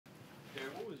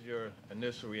your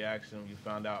initial reaction when you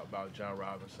found out about John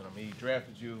Robinson? I mean, he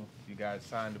drafted you. You guys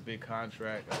signed a big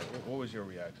contract. What was your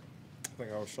reaction? I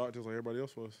think I was shocked just like everybody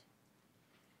else was.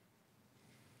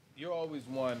 You're always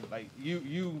one, like,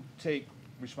 you take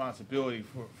responsibility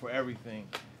for everything.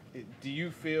 Do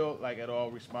you feel like at all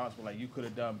responsible, like you could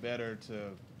have done better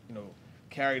to,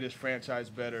 carry this franchise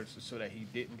better so that he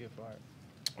didn't get fired?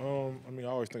 I mean, I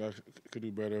always think I could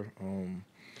do better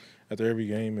after every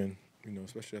game, and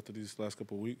especially after these last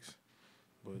couple of weeks.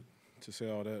 But to say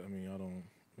all that, I mean,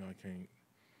 I can't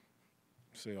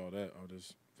say all that. I'll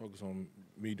just focus on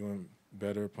me doing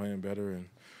better, playing better, and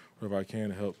whatever I can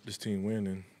to help this team win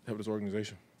and help this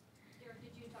organization. Derrick,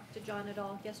 did you talk to John at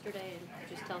all yesterday and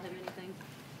just tell him anything?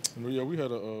 Yeah, we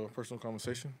had a personal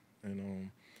conversation,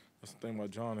 and that's the thing about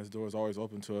John. His door is always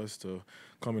open to us to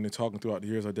come in and talking throughout the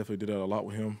years. I definitely did that a lot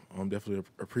with him. Definitely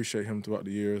appreciate him throughout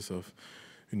the years of,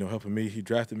 helping me. He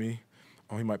drafted me.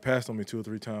 He might pass on me 2 or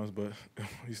 3 times, but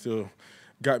he still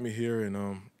got me here,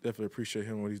 and definitely appreciate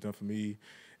him, what he's done for me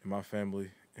and my family,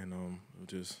 and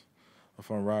just a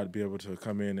fun ride to be able to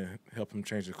come in and help him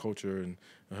change the culture and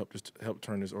help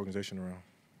turn this organization around.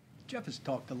 Jeff has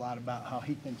talked a lot about how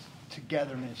he thinks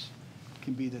togetherness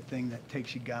can be the thing that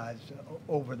takes you guys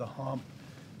over the hump,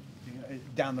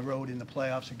 down the road in the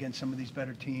playoffs against some of these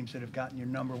better teams that have gotten your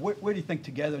number. Where do you think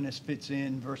togetherness fits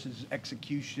in versus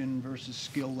execution versus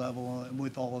skill level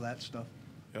with all of that stuff?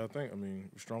 Yeah, I mean,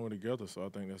 we're stronger together, so I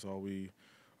think that's all we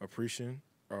are preaching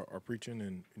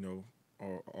and,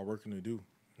 are working to do.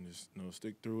 And just,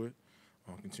 stick through it,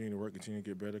 continue to work, continue to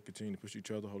get better, continue to push each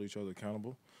other, hold each other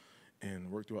accountable,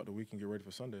 and work throughout the week and get ready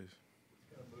for Sundays.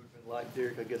 Movement like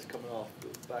Derrick, I guess, coming off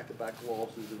back-to-back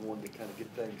losses and wanting to kind of get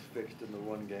things fixed in the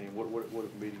run game. What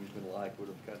have meetings been like? What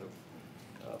have kind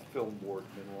of film work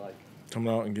been like?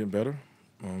 Coming out and getting better.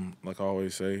 Like I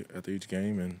always say after each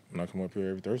game, and when I come up here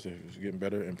every Thursday, it's getting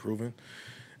better, improving,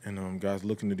 and guys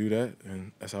looking to do that,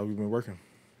 and that's how we've been working.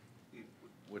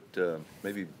 What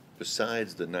maybe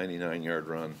besides the 99-yard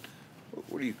run,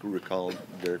 what do you recall,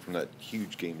 Derrick, from that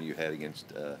huge game you had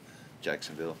against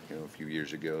Jacksonville, a few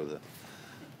years ago?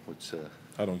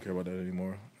 I don't care about that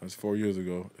anymore. That's 4 years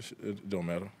ago. It don't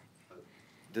matter.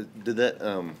 Did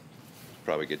that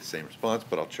probably get the same response,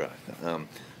 but I'll try.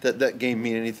 That game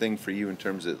mean anything for you in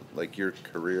terms of like your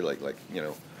career, like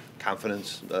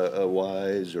confidence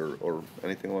wise or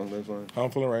anything along those lines? How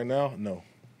I'm feeling right now? No,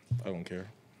 I don't care.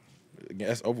 Again,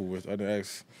 that's over with. I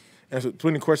didn't answer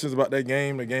plenty of questions about that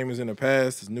game. The game is in the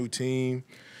past. It's a new team,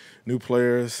 new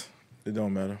players. It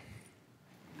don't matter.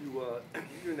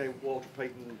 You're named Walter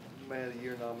Payton Man of the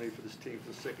Year nominee for this team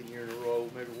for the second year in a row.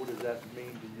 Maybe what does that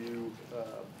mean to you,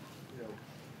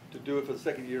 to do it for the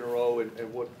second year in a row,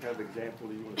 and what kind of example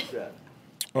do you want to set?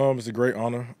 It's a great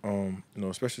honor,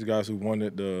 especially the guys who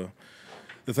wanted the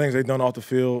things they've done off the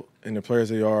field and the players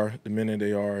they are, the men that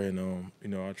they are, and,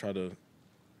 I try to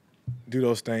do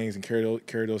those things and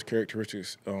carry those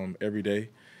characteristics every day.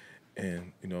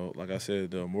 And, like I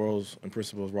said, the morals and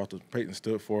principles Walter Payton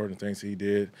stood for, and the things he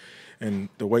did, and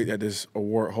the weight that this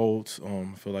award holds. I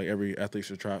feel like every athlete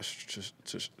should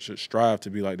strive to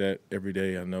be like that every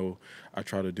day. I know I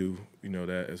try to do,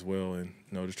 that as well, and,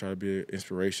 just try to be an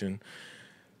inspiration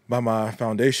by my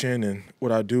foundation and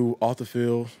what I do off the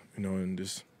field, and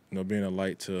just, being a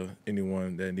light to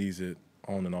anyone that needs it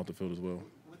on and off the field as well.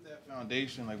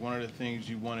 Foundation, like one of the things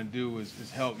you want to do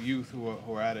is help youth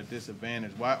who are at a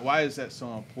disadvantage. Why is that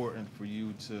so important for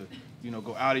you to,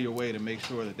 go out of your way to make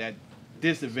sure that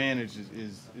disadvantage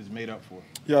is made up for?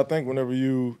 Yeah, I think whenever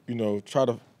you, try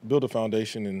to build a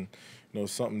foundation and,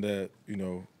 something that,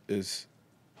 is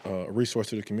a resource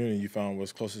to the community, you found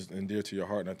what's closest and dear to your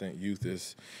heart. And I think youth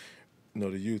is, the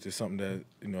youth is something that,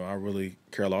 I really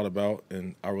care a lot about,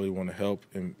 and I really want to help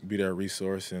and be that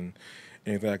resource. And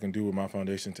anything I can do with my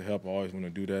foundation to help, I always want to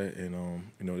do that. And,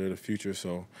 they're the future.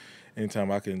 So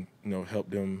anytime I can, help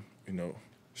them,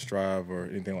 strive or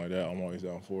anything like that, I'm always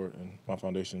down for it. And my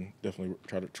foundation definitely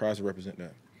tries to represent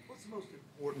that. What's the most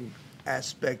important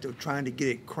aspect of trying to get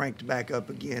it cranked back up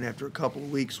again after a couple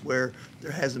of weeks where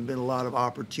there hasn't been a lot of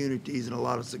opportunities and a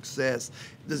lot of success?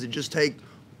 Does it just take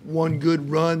one good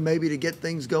run maybe to get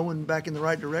things going back in the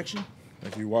right direction?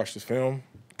 If you watch this film,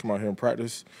 come out here and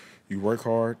practice, you work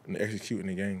hard and execute in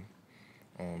the game.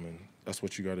 And that's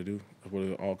what you got to do. That's what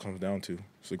it all comes down to.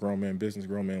 It's a grown man business,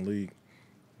 grown man league.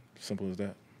 Simple as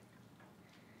that.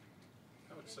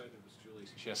 How excited was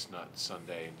Julie's Chestnut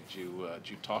Sunday? Did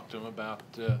you talk to him about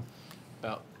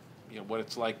what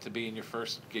it's like to be in your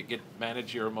first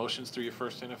manage your emotions through your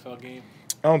first NFL game?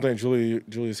 I don't think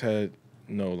Julius had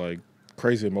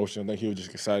crazy emotion. I think he was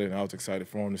just excited, and I was excited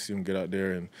for him to see him get out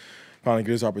there and finally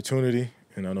get his opportunity.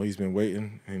 And I know he's been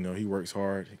waiting. And, he works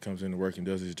hard. He comes into work and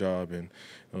does his job. And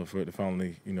for it to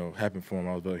finally, happen for him,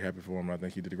 I was very happy for him. I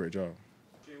think he did a great job.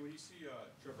 Jay, when you see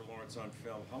Trevor Lawrence on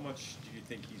film, how much do you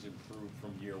think he's improved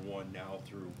from year one now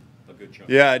through a good chunk?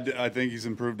 Yeah, I think he's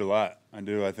improved a lot. I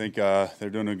do. I think they're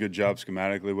doing a good job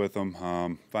schematically with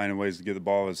him, finding ways to get the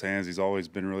ball in his hands. He's always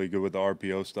been really good with the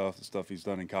RPO stuff, the stuff he's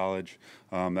done in college.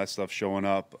 That stuff showing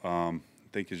up. I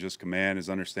think his just command, his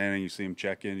understanding. You see him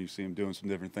check in. You see him doing some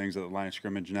different things at the line of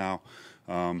scrimmage now.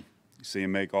 You see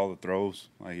him make all the throws.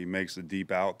 Like he makes the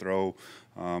deep out throw,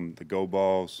 the go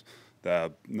balls,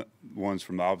 the ones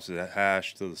from the opposite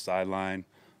hash to the sideline.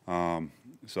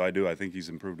 So I think he's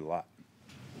improved a lot.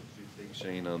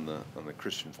 Shane, on the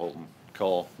Christian Fulton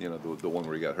call, the one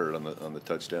where he got hurt on the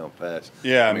touchdown pass.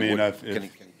 Yeah, I mean, can he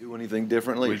do anything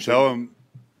differently? We tell him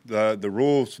the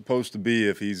rule is supposed to be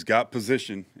if he's got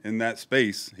position in that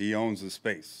space, he owns the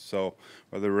space. So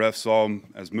whether the ref saw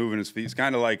him as moving his feet, it's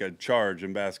kind of like a charge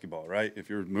in basketball, right? If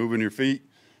you're moving your feet,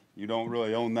 you don't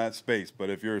really own that space. But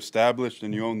if you're established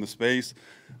and you own the space,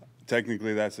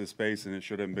 technically that's his space, and it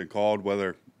shouldn't have been called.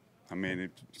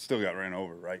 It still got ran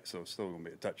over, right? So it's still going to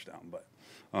be a touchdown. But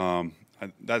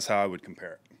that's how I would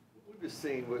compare it. We've just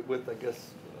seen with I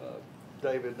guess,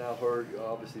 David now hurt,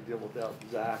 obviously dealing without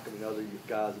Zach. Other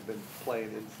guys have been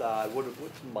playing inside.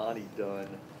 What's Monty done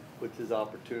with his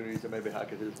opportunities, and maybe how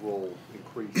could his role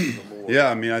increase even more?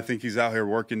 Yeah, I think he's out here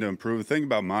working to improve. The thing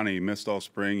about Monty, he missed all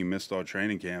spring, he missed all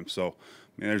training camp. So,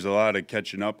 there's a lot of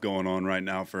catching up going on right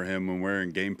now for him when we're in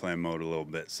game plan mode a little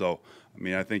bit. So,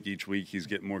 I think each week he's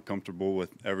getting more comfortable with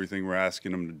everything we're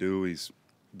asking him to do.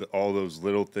 All those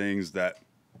little things that,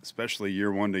 especially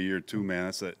year one to year two, man,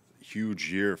 that's a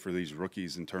huge year for these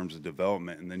rookies in terms of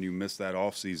development. And then you miss that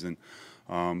off season.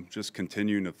 Just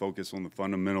continuing to focus on the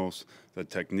fundamentals, the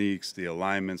techniques, the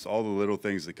alignments, all the little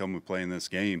things that come with playing this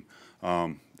game.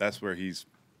 That's where he's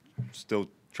still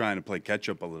trying to play catch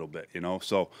up a little bit,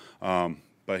 So,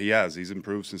 but he's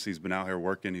improved since he's been out here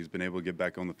working. He's been able to get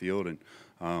back on the field,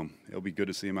 and it'll be good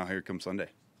to see him out here come Sunday.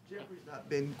 Jeffrey's not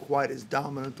been quite as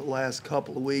dominant the last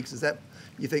couple of weeks. Is that,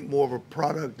 you think, more of a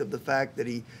product of the fact that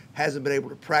he hasn't been able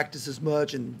to practice as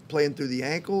much and playing through the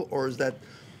ankle, or is that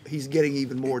he's getting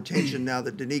even more attention now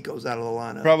that Danico's out of the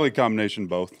lineup? Probably a combination of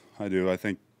both. I do. I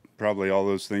think probably all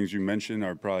those things you mentioned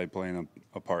are probably playing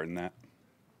a part in that.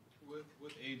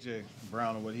 With A.J.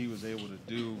 Brown and what he was able to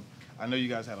do, I know you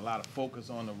guys had a lot of focus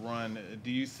on the run.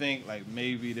 Do you think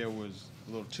maybe there was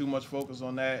a little too much focus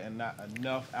on that and not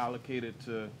enough allocated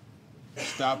to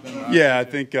stop him? Yeah, I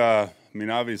think,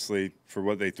 obviously for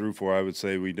what they threw for, I would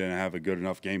say we didn't have a good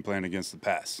enough game plan against the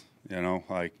pass. We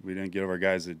didn't give our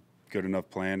guys a good enough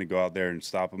plan to go out there and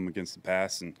stop them against the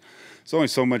pass. And it's only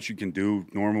so much you can do,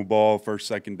 normal ball, first,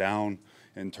 second down,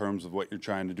 in terms of what you're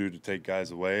trying to do to take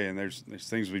guys away. And there's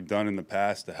things we've done in the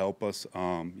past to help us.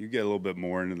 You get a little bit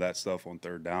more into that stuff on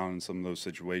third down in some of those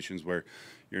situations where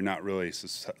you're not really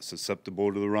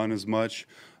susceptible to the run as much.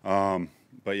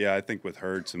 But, yeah, I think with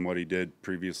Hurts and what he did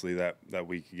previously that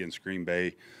week against Green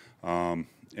Bay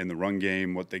in the run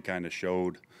game, what they kind of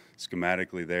showed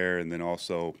schematically there, and then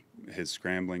also his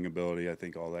scrambling ability, I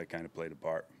think all that kind of played a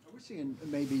part. We're seeing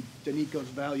maybe Danico's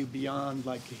value beyond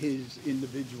his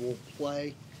individual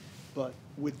play, but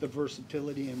with the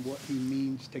versatility and what he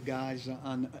means to guys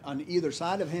on either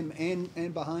side of him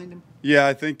and behind him? Yeah,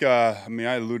 I think, I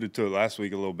alluded to it last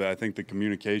week a little bit. I think the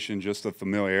communication, just the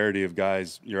familiarity of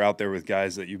guys, you're out there with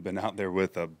guys that you've been out there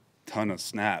with a ton of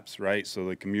snaps, right? So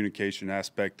the communication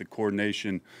aspect, the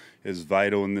coordination is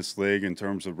vital in this league in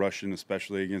terms of rushing,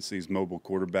 especially against these mobile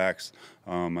quarterbacks.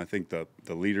 I think the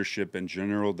leadership in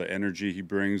general, the energy he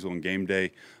brings on game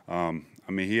day,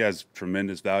 he has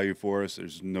tremendous value for us.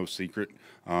 There's no secret,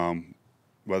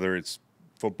 whether it's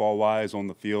football-wise on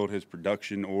the field, his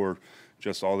production, or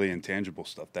just all the intangible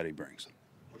stuff that he brings.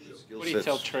 What do you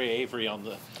tell Trey Avery on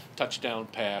the touchdown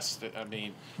pass?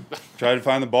 Try to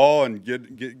find the ball and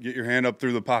get your hand up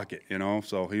through the pocket,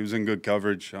 So he was in good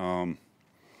coverage.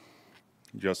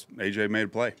 Just A.J. made a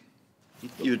play.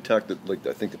 You had talked,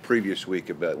 I think the previous week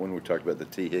about when we talked about the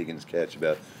T. Higgins catch,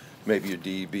 about maybe your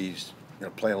DBs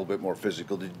playing a little bit more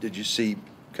physical. Did you see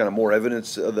kind of more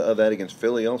evidence of that against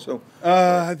Philly also?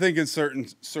 I think in certain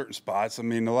spots. A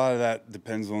lot of that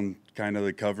depends on kind of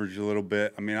the coverage a little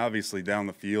bit. Obviously down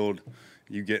the field,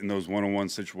 you get in those one-on-one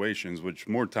situations, which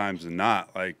more times than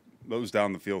not, those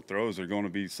down the field throws are going to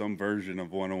be some version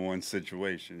of one-on-one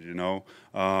situations,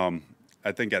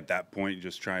 I think at that point,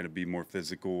 just trying to be more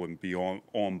physical and be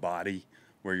on body,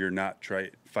 where you're not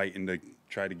fighting to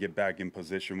try to get back in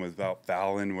position without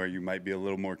fouling, where you might be a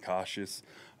little more cautious.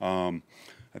 I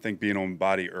think being on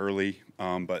body early,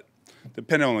 but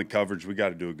depending on the coverage, we got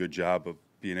to do a good job of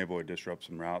being able to disrupt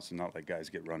some routes and not let guys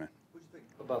get running. What do you think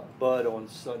about Bud on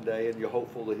Sunday, and you're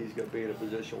hopeful that he's going to be in a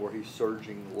position where he's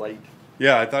surging late?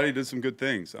 Yeah, I thought he did some good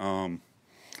things.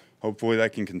 Hopefully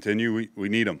that can continue. We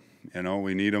need him.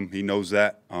 We need him. He knows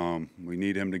that. We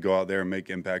need him to go out there and make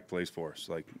impact plays for us.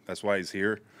 Like, that's why he's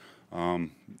here.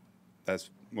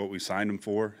 That's what we signed him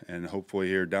for, and hopefully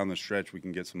here down the stretch we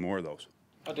can get some more of those.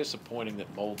 How disappointing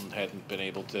that Molden hadn't been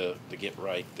able to get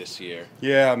right this year.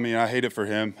 Yeah, I mean, I hate it for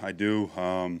him. I do.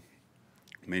 I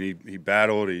mean, he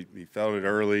battled. He felt it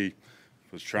early,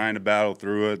 was trying to battle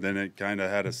through it. Then it kind of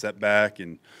had a setback.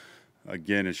 And,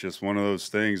 again, it's just one of those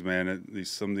things, man.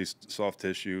 Some of these soft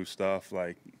tissue stuff,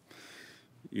 like,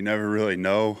 you never really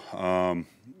know.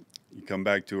 You come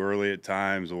back too early at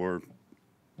times, or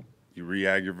you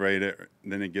re-aggravate it,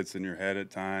 then it gets in your head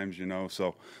at times,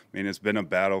 So, I mean, it's been a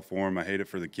battle for him. I hate it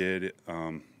for the kid.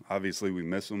 Obviously, we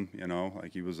miss him,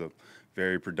 Like, he was a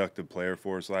very productive player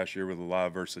for us last year with a lot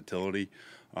of versatility.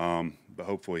 But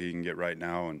hopefully he can get right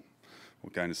now, and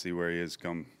we'll kind of see where he is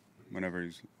come whenever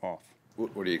he's off.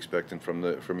 What are you expecting from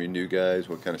your new guys?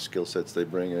 What kind of skill sets they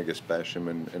bring? I guess Basham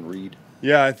and Reed.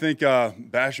 Yeah, I think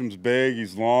Basham's big.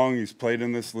 He's long. He's played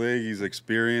in this league. He's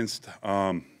experienced.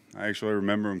 I actually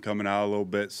remember him coming out a little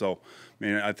bit. So, I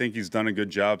mean, I think he's done a good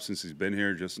job since he's been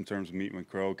here, just in terms of meeting with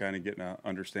Crow, kind of getting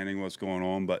understanding what's going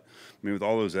on. But, I mean, with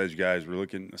all those edge guys, we're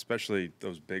looking, especially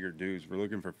those bigger dudes, we're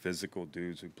looking for physical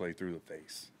dudes who play through the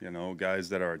face, guys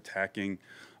that are attacking,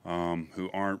 who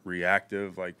aren't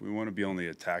reactive. Like, we want to be on the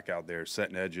attack out there,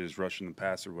 setting edges, rushing the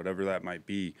passer, whatever that might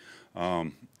be.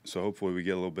 So hopefully we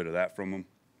get a little bit of that from them.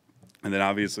 And then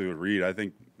obviously with Reed,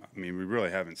 we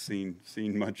really haven't seen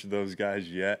much of those guys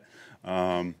yet.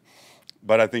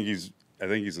 But I think he's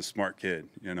a smart kid,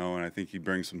 and I think he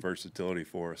brings some versatility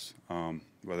for us,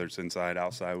 whether it's inside,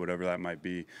 outside, whatever that might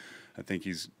be. I think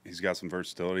he's got some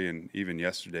versatility, and even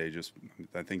yesterday,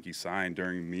 I think he signed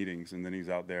during meetings, and then he's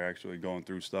out there actually going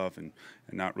through stuff and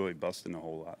not really busting a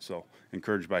whole lot. So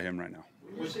encouraged by him right now.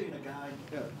 We're seeing a guy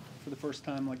for the first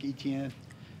time like Etienne.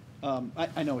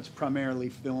 I know it's primarily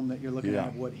film that you're looking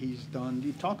at what he's done. Do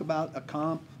you talk about a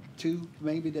comp too,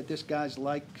 maybe that this guy's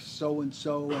like so and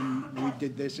so, and we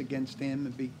did this against him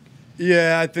and be?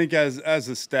 Yeah, I think as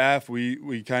a staff,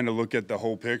 we kind of look at the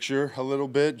whole picture a little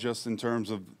bit, just in terms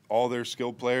of all their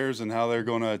skill players and how they're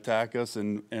going to attack us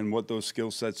and what those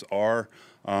skill sets are.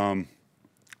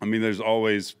 There's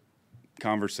always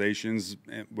conversations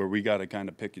where we got to kind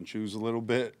of pick and choose a little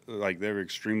bit. Like, they're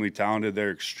extremely talented.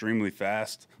 They're extremely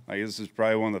fast. Like, this is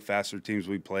probably one of the faster teams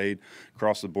we played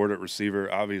across the board at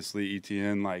receiver. Obviously,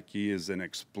 Etienne, like, he is an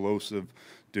explosive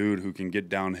dude who can get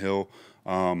downhill.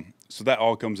 So that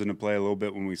all comes into play a little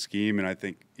bit when we scheme, and I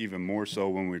think even more so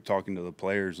when we're talking to the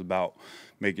players about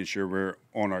making sure we're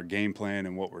on our game plan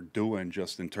and what we're doing,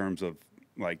 just in terms of,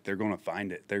 like, they're going to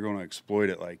find it. They're going to exploit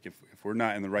it. Like, if we're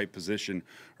not in the right position,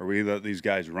 or we let these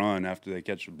guys run after they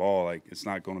catch the ball, like, it's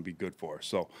not going to be good for us.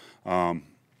 So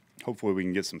hopefully we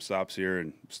can get some stops here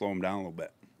and slow them down a little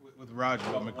bit. With Roger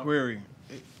McQuarrie,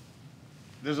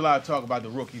 there's a lot of talk about the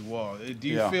rookie wall. Do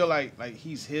you feel like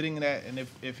he's hitting that? And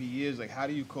if he is, like, how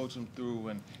do you coach him through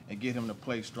and get him to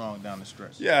play strong down the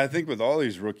stretch? Yeah, I think with all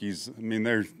these rookies, I mean,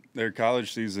 their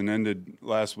college season ended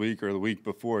last week or the week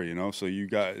before, so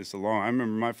it's a long. I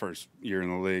remember my first year in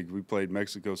the league, we played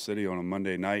Mexico City on a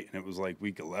Monday night, and it was like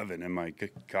week 11, and my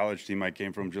college team I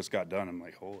came from just got done. I'm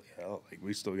like, holy hell, like,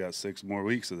 we still got 6 more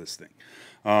weeks of this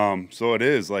thing. So it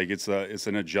is, like, it's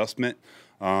an adjustment.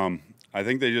 I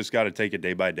think they just got to take it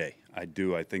day by day. I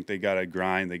do. I think they got to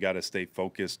grind. They got to stay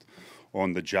focused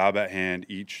on the job at hand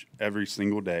every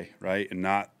single day, right? And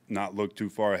not look too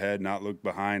far ahead, not look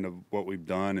behind of what we've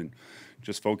done, and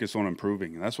just focus on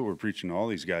improving. And that's what we're preaching to all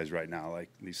these guys right now. Like,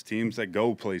 these teams that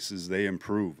go places, they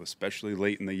improve, especially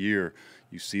late in the year.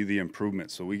 You see the improvement.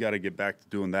 So we got to get back to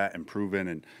doing that, improving,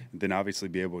 and then obviously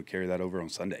be able to carry that over on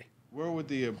Sunday. Where would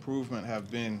the improvement have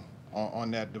been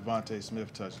on that Devontae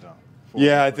Smith touchdown?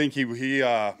 Yeah, I think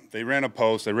they ran a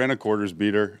post, they ran a quarters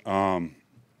beater, and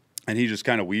he just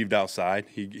kind of weaved outside.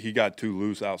 He got too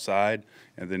loose outside,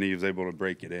 and then he was able to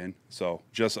break it in. So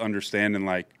just understanding,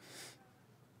 like,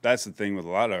 that's the thing with a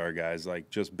lot of our guys, like,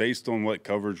 just based on what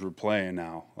coverage we're playing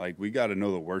now, like, we got to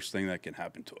know the worst thing that can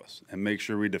happen to us and make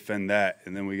sure we defend that,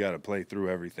 and then we got to play through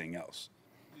everything else.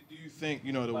 Do you think,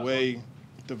 the way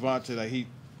Devontae, like, he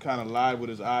kind of lied with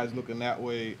his eyes looking that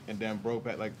way and then broke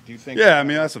back? Like, do you think? Yeah, I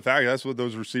mean, that's a fact. That's what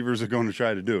those receivers are going to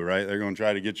try to do, right? They're going to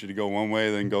try to get you to go one way,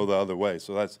 then go the other way.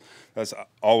 So that's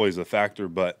always a factor.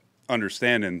 But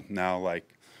understanding now,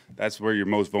 like, that's where you're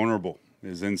most vulnerable,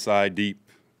 is inside deep.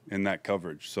 in that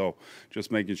coverage. So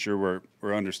just making sure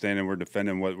we're understanding, we're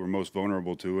defending what we're most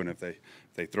vulnerable to, and if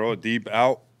they throw it deep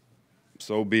out,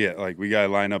 so be it. Like, we got to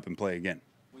line up and play again.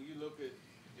 When you look at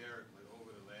Derrick, like,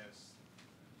 over the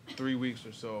last 3 weeks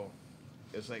or so,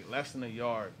 it's like less than a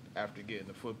yard after getting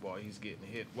the football, he's getting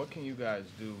hit. What can you guys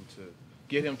do to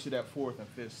get him to that fourth and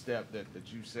fifth step that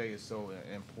you say is so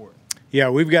important? Yeah,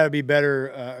 we've got to be better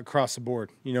across the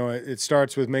board. You know, it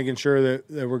starts with making sure that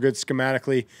we're good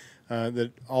schematically,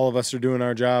 that all of us are doing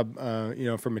our job, you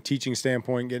know, from a teaching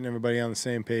standpoint, getting everybody on the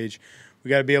same page. We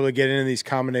got to be able to get into these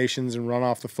combinations and run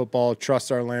off the football,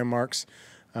 trust our landmarks,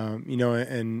 you know,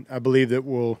 and I believe that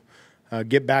we'll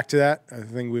get back to that. I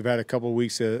think we've had a couple of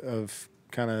weeks of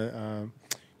kind of,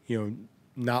 you know,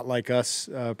 not like us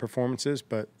performances,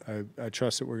 but I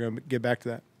trust that we're going to get back to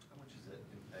that. How much has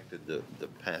that impacted the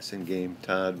passing game,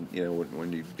 Todd? You know,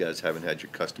 when you guys haven't had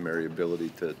your customary ability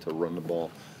to run the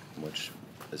ball, how much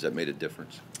has that made a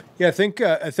difference? Yeah,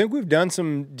 I think we've done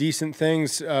some decent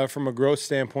things from a growth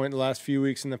standpoint the last few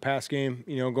weeks in the pass game.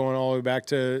 You know, going all the way back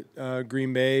to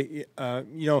Green Bay.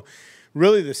 You know,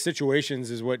 really the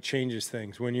situations is what changes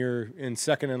things. When you're in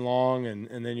second and long,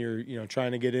 and then you're, you know,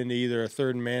 trying to get into either a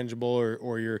third and manageable,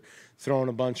 or you're throwing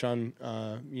a bunch on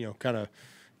you know, kind of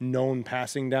known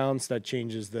passing downs, that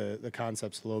changes the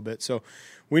concepts a little bit. So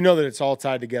we know that it's all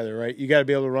tied together, right? You got to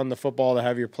be able to run the football to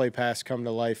have your play pass come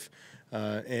to life.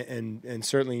 And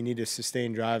certainly you need to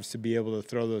sustain drives to be able to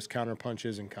throw those counter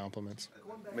punches and compliments.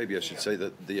 Maybe I should say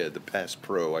that the pass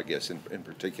pro, I guess, in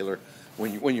particular,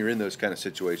 when you're in those kind of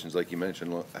situations, like you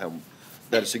mentioned, how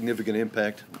that a significant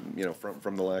impact, you know,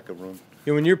 from the lack of run.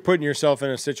 Yeah, when you're putting yourself in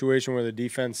a situation where the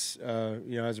defense,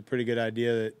 you know, has a pretty good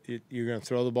idea that you're going to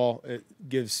throw the ball, it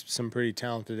gives some pretty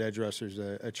talented edge rushers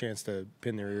a chance to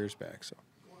pin their ears back. So.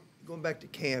 Going back to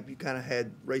camp, you kind of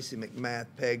had Racey McMath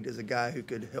pegged as a guy who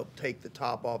could help take the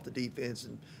top off the defense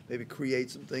and maybe create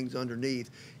some things underneath.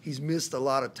 He's missed a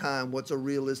lot of time. What's a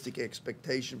realistic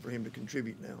expectation for him to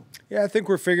contribute now? Yeah, I think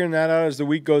we're figuring that out as the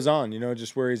week goes on, you know,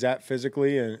 just where he's at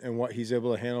physically and what he's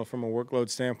able to handle from a workload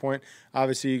standpoint.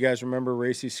 Obviously, you guys remember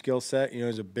Racey's skill set. You know,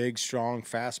 he's a big, strong,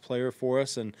 fast player for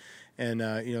us, and you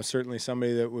know, certainly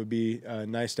somebody that would be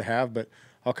nice to have, but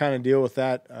I'll kind of deal with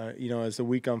that, you know, as the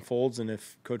week unfolds, and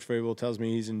if Coach Vrabel tells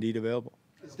me he's indeed available.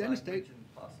 Is Dennis the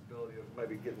possibility of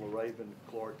maybe getting LaRaven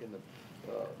Clark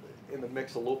in the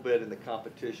mix a little bit in the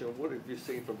competition? What have you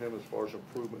seen from him as far as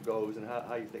improvement goes, and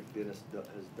how you think Dennis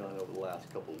has done over the last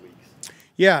couple of weeks?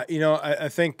 Yeah, you know, I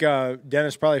think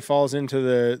Dennis probably falls into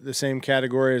the same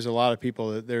category as a lot of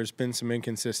people. That there's been some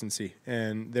inconsistency,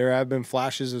 and there have been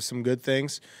flashes of some good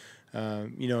things.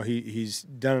 You know, he's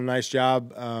done a nice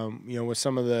job, you know, with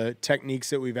some of the techniques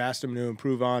that we've asked him to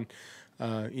improve on,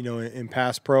 you know, in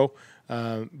pass pro.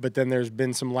 But then there's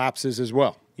been some lapses as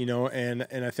well, you know, and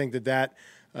I think that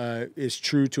is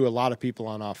true to a lot of people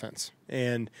on offense.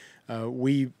 And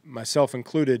we, myself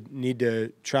included, need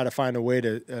to try to find a way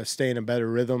to stay in a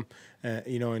better rhythm,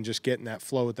 you know, and just getting that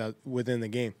flow within the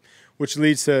game. Which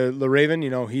leads to LaRaven. You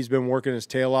know, he's been working his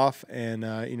tail off, and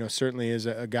you know, certainly is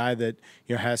a guy that,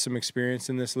 you know, has some experience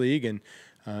in this league, and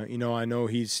you know, I know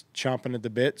he's chomping at the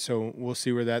bit. So we'll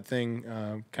see where that thing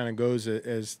kind of goes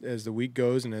as the week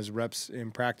goes, and as reps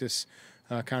in practice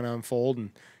kind of unfold.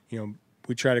 And you know,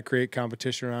 we try to create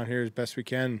competition around here as best we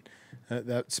can.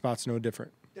 That spot's no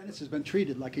different. Dennis has been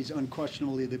treated like he's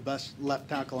unquestionably the best left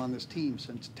tackle on this team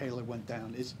since Taylor went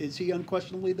down. Is he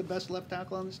unquestionably the best left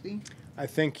tackle on this team? I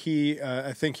think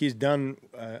he's done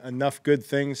enough good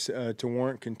things to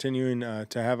warrant continuing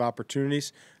to have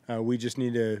opportunities. We just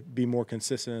need to be more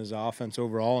consistent as an offense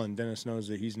overall, and Dennis knows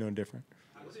that he's no different.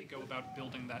 How does he go about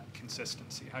building that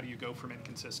consistency? How do you go from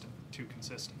inconsistent to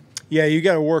consistent? Yeah, you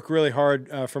got to work really hard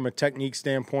from a technique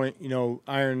standpoint. You know,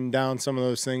 iron down some of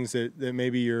those things that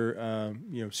maybe you're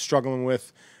you know, struggling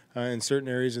with in certain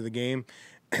areas of the game,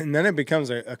 and then it becomes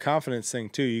a confidence thing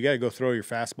too. You got to go throw your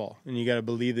fastball, and you got to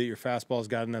believe that your fastball's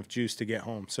got enough juice to get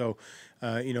home. So,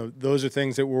 you know, those are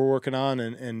things that we're working on,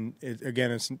 and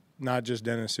again, it's not just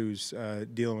Dennis who's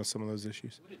dealing with some of those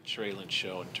issues. What did Traylon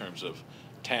show in terms of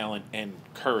talent and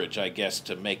courage, I guess,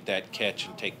 to make that catch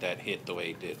and take that hit the way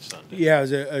he did Sunday? Yeah, it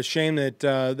was a shame that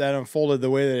that unfolded the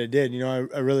way that it did. You know,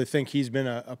 I really think he's been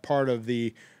a part of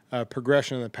the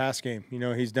progression of the pass game. You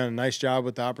know, he's done a nice job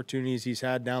with the opportunities he's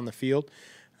had down the field.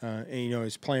 And, you know,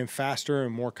 he's playing faster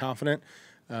and more confident.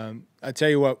 I tell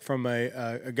you what, from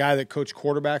a guy that coached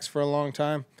quarterbacks for a long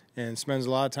time and spends a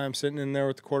lot of time sitting in there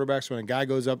with the quarterbacks, when a guy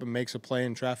goes up and makes a play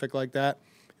in traffic like that,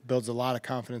 it builds a lot of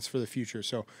confidence for the future.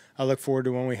 So I look forward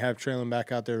to when we have Traylon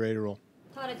back out there ready to roll.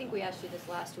 Todd, I think we asked you this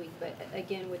last week, but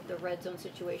again with the red zone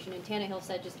situation, and Tannehill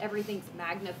said just everything's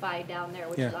magnified down there,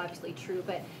 which is obviously true.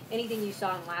 But anything you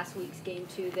saw in last week's game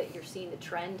too that you're seeing the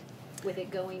trend with it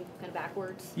going kind of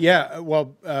backwards? Yeah,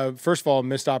 well, first of all,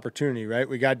 missed opportunity, right?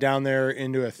 We got down there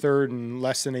into a third and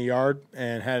less than a yard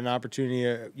and had an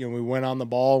opportunity. We went on the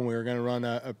ball and we were going to run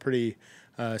a pretty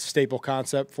staple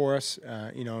concept for us,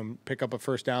 and pick up a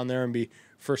first down there and be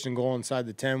first and goal inside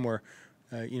the 10 where,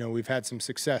 we've had some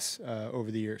success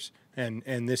over the years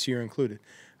and this year included.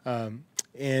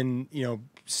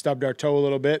 Stubbed our toe a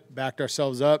little bit, backed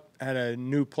ourselves up, had a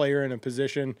new player in a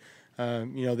position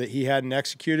that he hadn't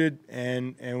executed,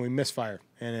 and we misfired,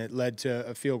 and it led to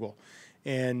a field goal.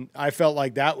 And I felt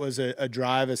like that was a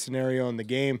drive, a scenario in the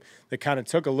game that kind of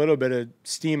took a little bit of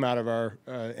steam out of our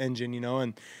engine,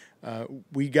 and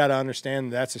we got to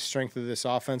understand that's the strength of this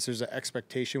offense. There's an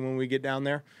expectation when we get down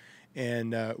there,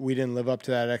 and we didn't live up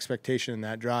to that expectation in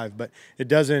that drive. But it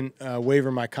doesn't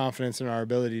waver my confidence in our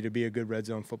ability to be a good red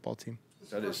zone football team.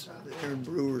 That is, Aaron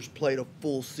Brewer's played a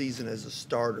full season as a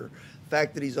starter. The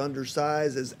fact that he's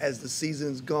undersized as the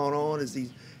season's gone on,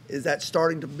 is that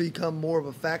starting to become more of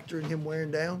a factor in him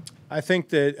wearing down? I think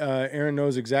that Aaron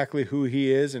knows exactly who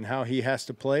he is and how he has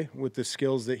to play with the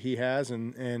skills that he has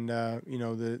and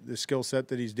the skill set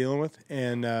that he's dealing with.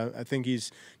 And I think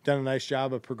he's done a nice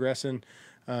job of progressing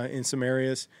in some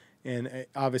areas. And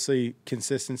obviously,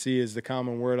 consistency is the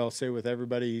common word I'll say with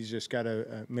everybody. He's just got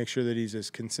to make sure that he's as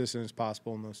consistent as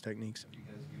possible in those techniques.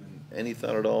 Any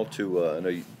thought at all to, I know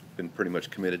you've been pretty much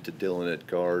committed to Dylan at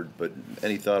guard, but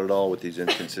any thought at all with these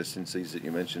inconsistencies that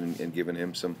you mentioned and giving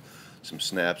him some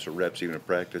snaps or reps even in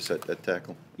practice at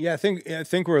tackle? Yeah, I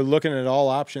think we're looking at all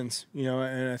options,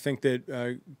 and I think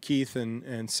that Keith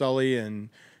and Sully and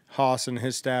Haas and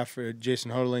his staff,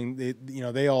 Jason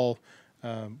Hodling, they all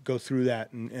go through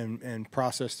that and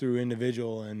process through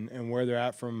individual and where they're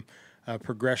at from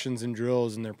progressions and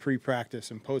drills and their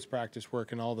pre-practice and post-practice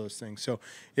work and all those things. So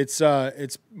it's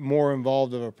more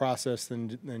involved of a process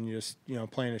than just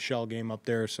playing a shell game up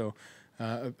there. So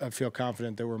I feel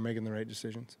confident that we're making the right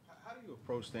decisions. How do you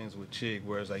approach things with Chig,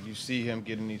 whereas like you see him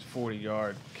getting these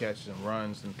 40-yard catches and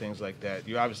runs and things like that?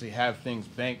 You obviously have things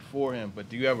banked for him, but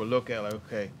do you ever look at like,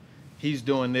 okay, he's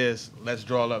doing this, let's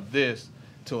draw up this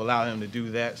to allow him to do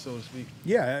that, so to speak?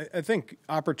 Yeah, I think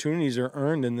opportunities are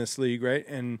earned in this league, right?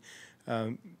 And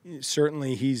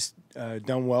certainly he's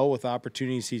done well with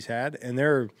opportunities he's had. And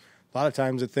there are a lot of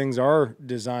times that things are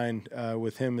designed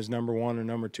with him as number one or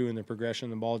number two in the progression.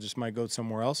 The ball just might go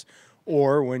somewhere else.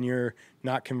 Or when you're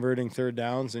not converting third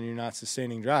downs and you're not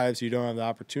sustaining drives, you don't have the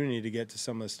opportunity to get to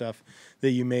some of the stuff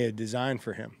that you may have designed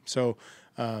for him. So,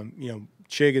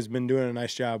 Chig has been doing a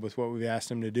nice job with what we've asked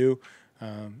him to do.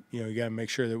 You got to make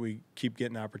sure that we keep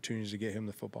getting opportunities to get him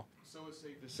the football. So it's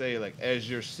safe to say, like, as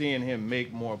you're seeing him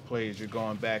make more plays, you're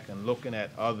going back and looking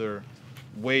at other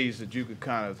ways that you could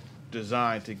kind of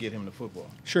design to get him the football.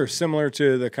 Sure, similar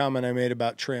to the comment I made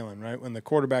about trailing, right? When the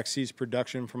quarterback sees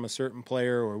production from a certain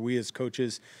player or we as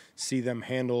coaches see them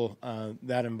handle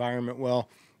that environment well,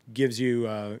 gives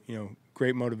you,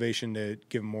 great motivation to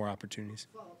give them more opportunities.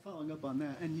 Following up on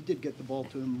that, and you did get the ball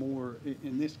to him more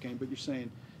in this game, but you're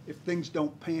saying if things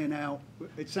don't pan out,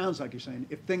 it sounds like you're saying,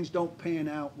 if things don't pan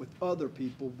out with other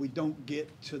people, we don't get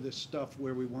to the stuff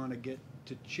where we want to get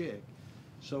to Chig.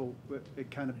 So it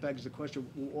kind of begs the question,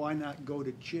 why not go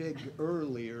to Chig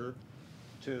earlier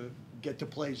to get to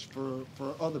plays for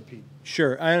other people?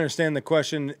 Sure, I understand the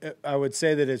question. I would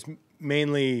say that it's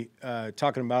mainly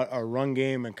talking about our run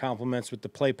game and complements with the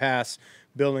play pass,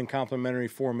 building complementary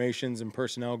formations and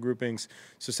personnel groupings.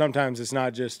 So sometimes it's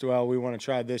not just, well, we want to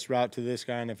try this route to this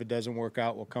guy, and if it doesn't work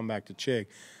out, we'll come back to Chig.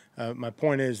 My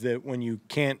point is that when you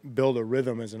can't build a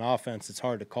rhythm as an offense, it's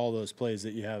hard to call those plays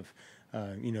that you have,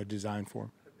 designed for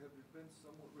them. Have you been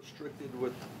somewhat restricted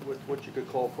with what you could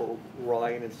call for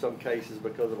Ryan in some cases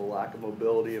because of a lack of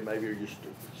mobility, and maybe are you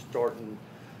starting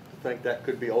to think that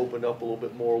could be opened up a little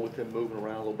bit more with him moving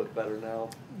around a little bit better now?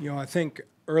 I think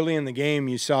early in the game,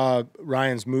 you saw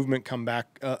Ryan's movement come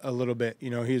back a little bit. He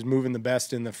was moving the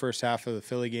best in the first half of the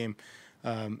Philly game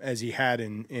as he had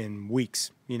in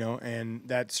weeks, and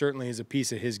that certainly is a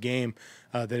piece of his game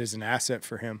that is an asset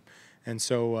for him. And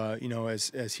so,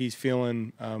 as he's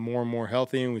feeling more and more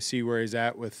healthy and we see where he's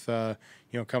at with,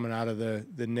 coming out of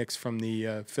the nicks from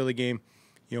the Philly game,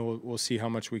 we'll see how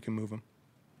much we can move him.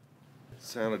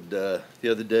 Sounded the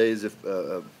other day as if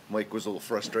Mike was a little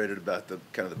frustrated about the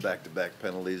kind of the back-to-back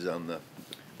penalties on the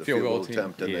field goal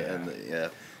attempt.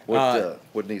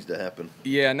 What needs to happen?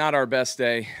 Yeah, not our best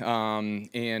day,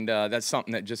 and that's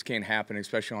something that just can't happen,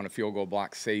 especially on a field goal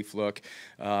block safe look.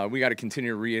 We got to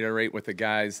continue to reiterate with the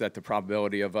guys that the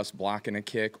probability of us blocking a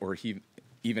kick or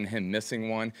even him missing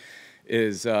one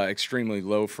is extremely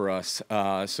low for us.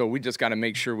 So we just got to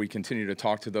make sure we continue to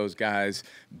talk to those guys,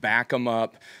 back them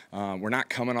up. We're not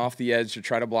coming off the edge to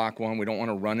try to block one. We don't want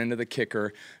to run into the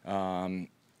kicker.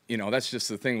 You know, that's just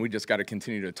the thing we just got to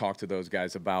continue to talk to those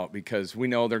guys about, because we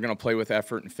know they're going to play with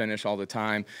effort and finish all the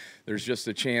time. There's just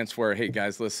a chance where, hey,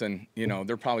 guys, listen, you know,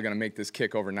 they're probably going to make this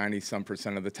kick over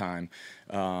 90-some% of the time.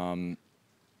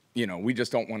 You know, we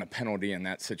just don't want a penalty in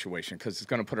that situation, because it's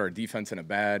going to put our defense in a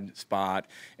bad spot,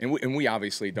 and we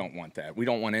obviously don't want that. We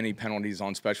don't want any penalties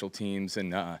on special teams,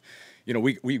 and you know,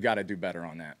 we've got to do better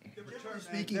on that.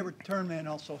 The return man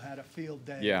also had a field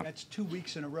day. Yeah. That's 2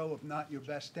 weeks in a row of not your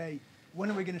best day. When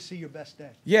are we going to see your best day?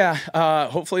 Yeah,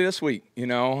 hopefully this week. You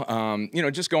know,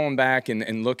 just going back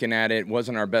and looking at it,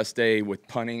 wasn't our best day with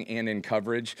punting and in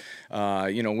coverage.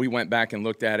 You know, we went back and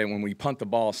looked at it. When we punt the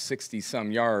ball 60-some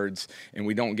yards and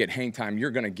we don't get hang time,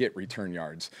 you're going to get return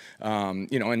yards.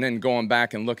 You know, and then going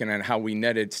back and looking at how we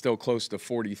netted still close to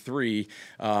 43,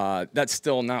 that's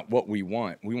still not what we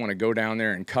want. We want to go down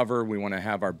there and cover. We want to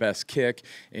have our best kick,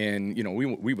 and you know,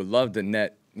 we would love to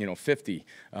net, you know, 50,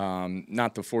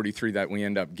 not the 43 that we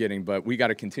end up getting, but we got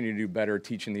to continue to do better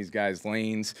teaching these guys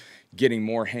lanes, getting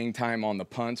more hang time on the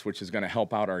punts, which is going to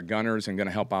help out our gunners and going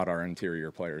to help out our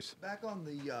interior players. Back on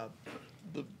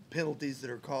the penalties that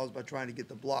are caused by trying to get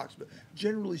the blocks, but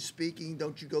generally speaking,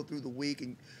 don't you go through the week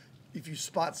and if you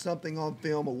spot something on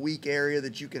film, a weak area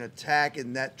that you can attack,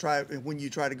 and when you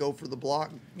try to go for the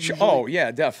block? Usually? Oh,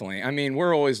 yeah, definitely. I mean,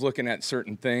 we're always looking at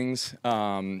certain things,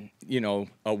 you know,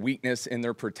 a weakness in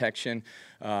their protection,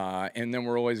 and then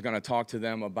we're always going to talk to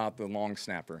them about the long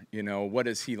snapper. You know, what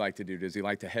does he like to do? Does he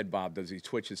like to head bob? Does he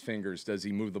twitch his fingers? Does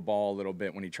he move the ball a little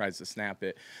bit when he tries to snap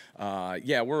it?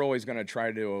 Yeah, we're always going to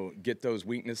try to get those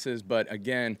weaknesses, but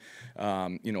again,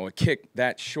 you know, a kick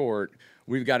that short,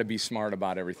 we've got to be smart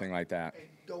about everything like that.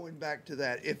 Going back to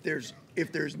that, if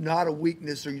there's not a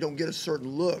weakness or you don't get a certain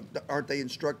look, aren't they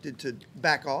instructed to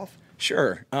back off?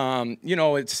 Sure. You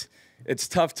know, it's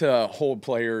tough to hold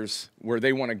players where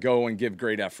they want to go and give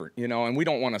great effort, you know, and we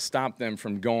don't want to stop them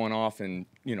from going off and,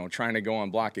 you know, trying to go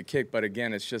and block a kick. But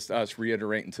again, it's just us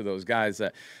reiterating to those guys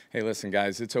that, hey, listen,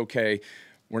 guys, it's okay.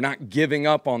 We're not giving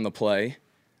up on the play,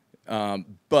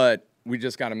 but we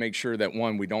just got to make sure that,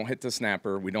 one, we don't hit the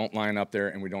snapper, we don't line up there,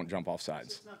 and we don't jump off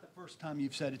sides. It's not the first time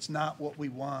you've said it's not what we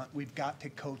want. We've got to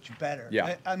coach better.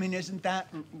 Yeah. I mean, isn't that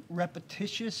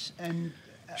repetitious? And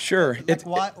sure.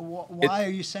 Like why are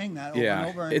you saying that over and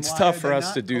over? And it's tough for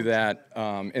us to do that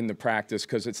in the practice,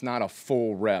 because it's not a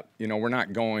full rep. You know, we're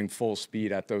not going full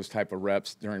speed at those type of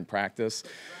reps during practice.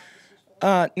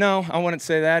 No, I wouldn't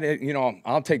say that. You know,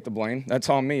 I'll take the blame. That's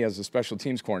on me as a special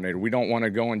teams coordinator. We don't want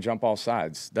to go and jump off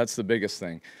sides. That's the biggest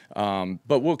thing.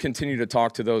 But we'll continue to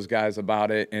talk to those guys about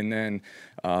it, and then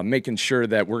making sure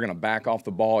that we're going to back off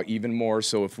the ball even more,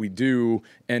 so if we do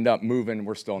end up moving,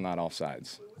 we're still not off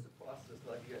sides. What's the process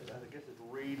like? I guess it's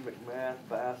Reed, McMath,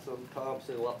 Bassam,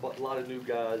 Thompson, a lot of new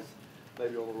guys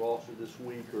maybe on the roster this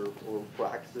week or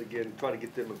practice again, trying to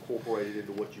get them incorporated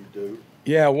into what you do?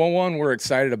 Yeah, well, one, we're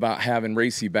excited about having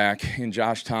Racy back and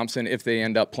Josh Thompson if they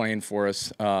end up playing for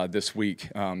us this week.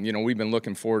 You know, we've been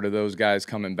looking forward to those guys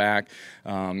coming back.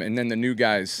 And then the new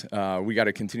guys, we got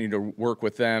to continue to work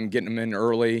with them, getting them in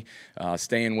early,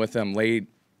 staying with them late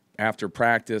after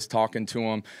practice, talking to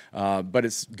them. But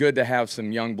it's good to have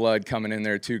some young blood coming in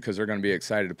there, too, because they're going to be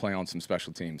excited to play on some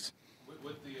special teams.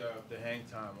 With the hang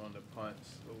time on the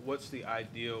punts, what's the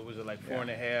ideal? Was it like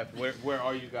 4.5? Where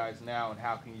are you guys now, and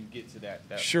how can you get to that?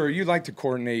 Sure, you'd like to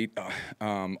coordinate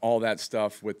all that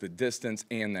stuff with the distance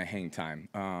and the hang time.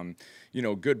 You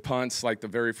know, good punts, like the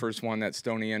very first one that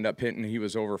Stoney ended up hitting, he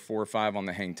was over 4.5 on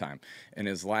the hang time. And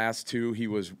his last two, he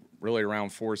was really around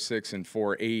 4.6 and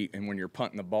 4.8. And when you're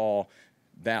punting the ball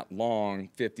that long,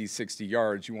 50, 60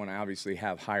 yards, you want to obviously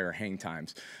have higher hang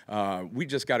times. We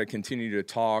just got to continue to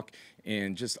talk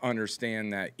and just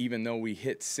understand that even though we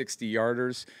hit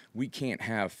 60-yarders, we can't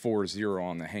have 4.0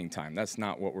 on the hang time. That's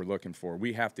not what we're looking for.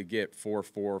 We have to get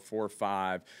 4.4,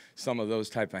 4.5, some of those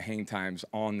type of hang times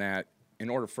on that in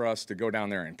order for us to go down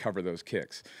there and cover those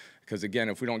kicks. Because, again,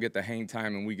 if we don't get the hang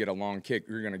time and we get a long kick,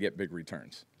 you're going to get big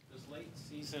returns. Does late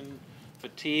season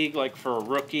fatigue, like for a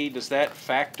rookie, does that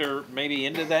factor maybe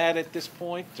into that at this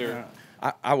point? Or?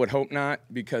 I would hope not,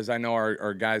 because I know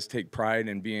our guys take pride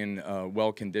in being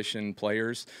well-conditioned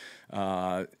players.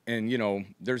 And, you know,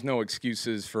 there's no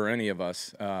excuses for any of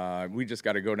us. We just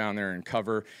got to go down there and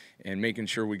cover and making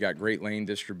sure we got great lane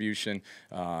distribution,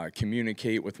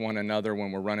 communicate with one another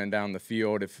when we're running down the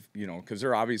field, if, you know, because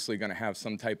they're obviously going to have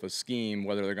some type of scheme,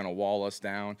 whether they're going to wall us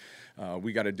down.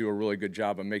 We got to do a really good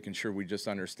job of making sure we just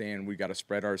understand we got to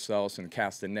spread ourselves and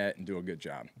cast the net and do a good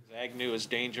job. Is Agnew as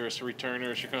dangerous a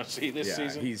returner as you're going to see this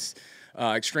season? He's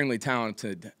extremely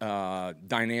talented,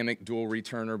 dynamic dual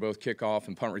returner, both kickoff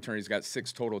and punt return. He's got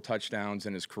 6 total touchdowns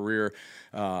in his career.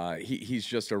 He's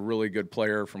just a really good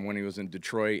player from when he was in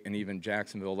Detroit and even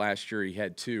Jacksonville last year. He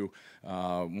had 2,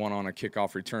 one on a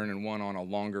kickoff return and one on a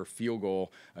longer field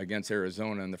goal against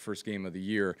Arizona in the first game of the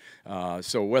year.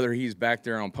 So whether he's back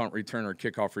there on punt return or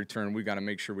kickoff return, we got to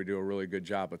make sure we do a really good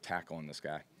job of tackling this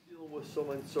guy. With some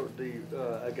uncertainty,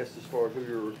 I guess, as far as who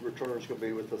your returners going to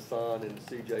be with Hassan and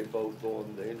CJ both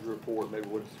on the injury report, maybe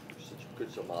what could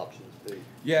some options be?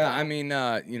 Yeah, I mean,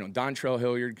 you know, Dontrell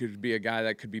Hilliard could be a guy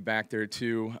that could be back there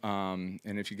too. And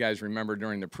if you guys remember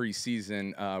during the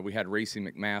preseason, we had Racey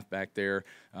McMath back there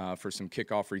for some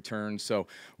kickoff returns. So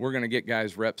we're going to get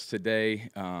guys reps today.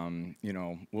 You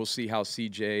know, we'll see how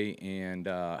CJ and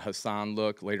Hassan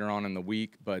look later on in the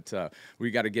week, but we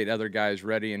got to get other guys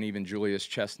ready, and even Julius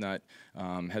Chestnut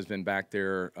has been back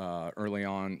there early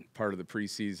on part of the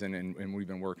preseason, and we've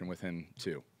been working with him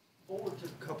too. Forward to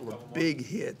a couple of big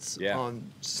hits Yeah.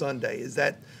 on Sunday. Is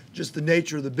that just the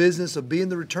nature of the business of being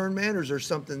the return man, or is there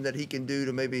something that he can do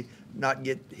to maybe not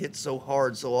get hit so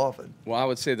hard so often? Well, I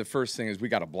would say the first thing is we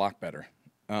got to block better.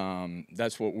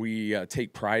 That's what we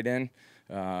take pride in,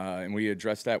 and we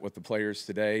addressed that with the players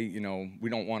today. You know, we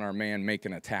don't want our man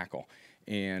making a tackle.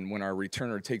 And when our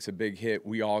returner takes a big hit,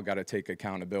 we all got to take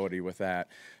accountability with that,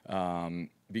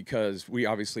 because we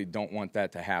obviously don't want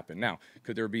that to happen. Now,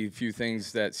 could there be a few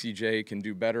things that CJ can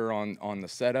do better on the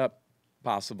setup?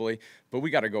 Possibly, but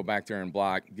we got to go back there and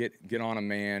block, get on a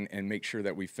man, and make sure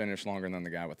that we finish longer than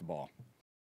the guy with the ball.